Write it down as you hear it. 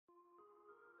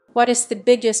What is the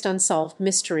biggest unsolved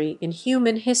mystery in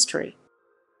human history?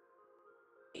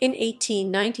 In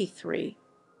 1893,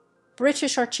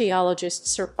 British archaeologist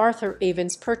Sir Arthur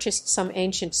Evans purchased some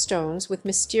ancient stones with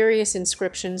mysterious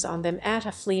inscriptions on them at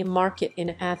a flea market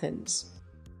in Athens.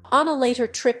 On a later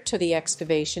trip to the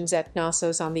excavations at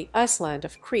Knossos on the island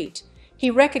of Crete, he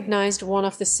recognized one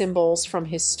of the symbols from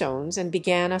his stones and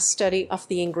began a study of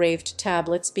the engraved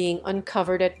tablets being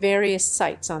uncovered at various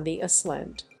sites on the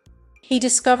island. He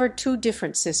discovered two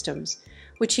different systems,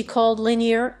 which he called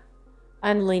linear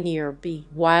and linear B.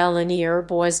 While linear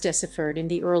was deciphered in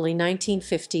the early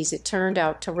 1950s, it turned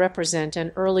out to represent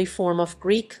an early form of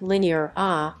Greek linear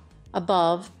A,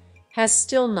 above, has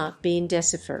still not been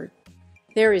deciphered.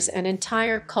 There is an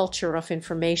entire culture of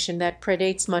information that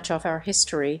predates much of our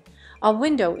history, a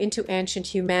window into ancient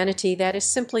humanity that is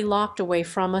simply locked away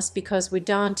from us because we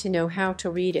don't know how to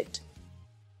read it.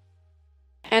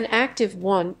 An active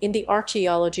one in the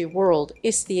archaeology world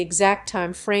is the exact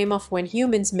time frame of when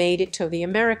humans made it to the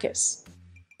Americas.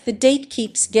 The date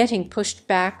keeps getting pushed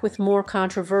back with more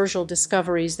controversial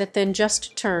discoveries that then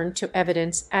just turn to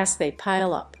evidence as they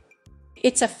pile up.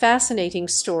 It's a fascinating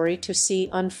story to see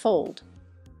unfold.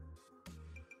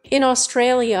 In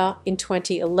Australia in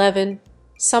 2011,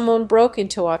 someone broke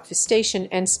into a station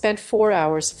and spent 4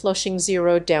 hours flushing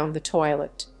zero down the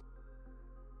toilet.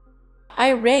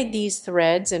 I read these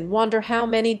threads and wonder how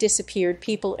many disappeared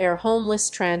people are homeless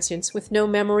transients with no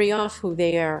memory of who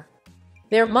they are.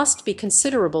 There must be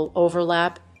considerable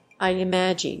overlap, I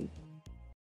imagine.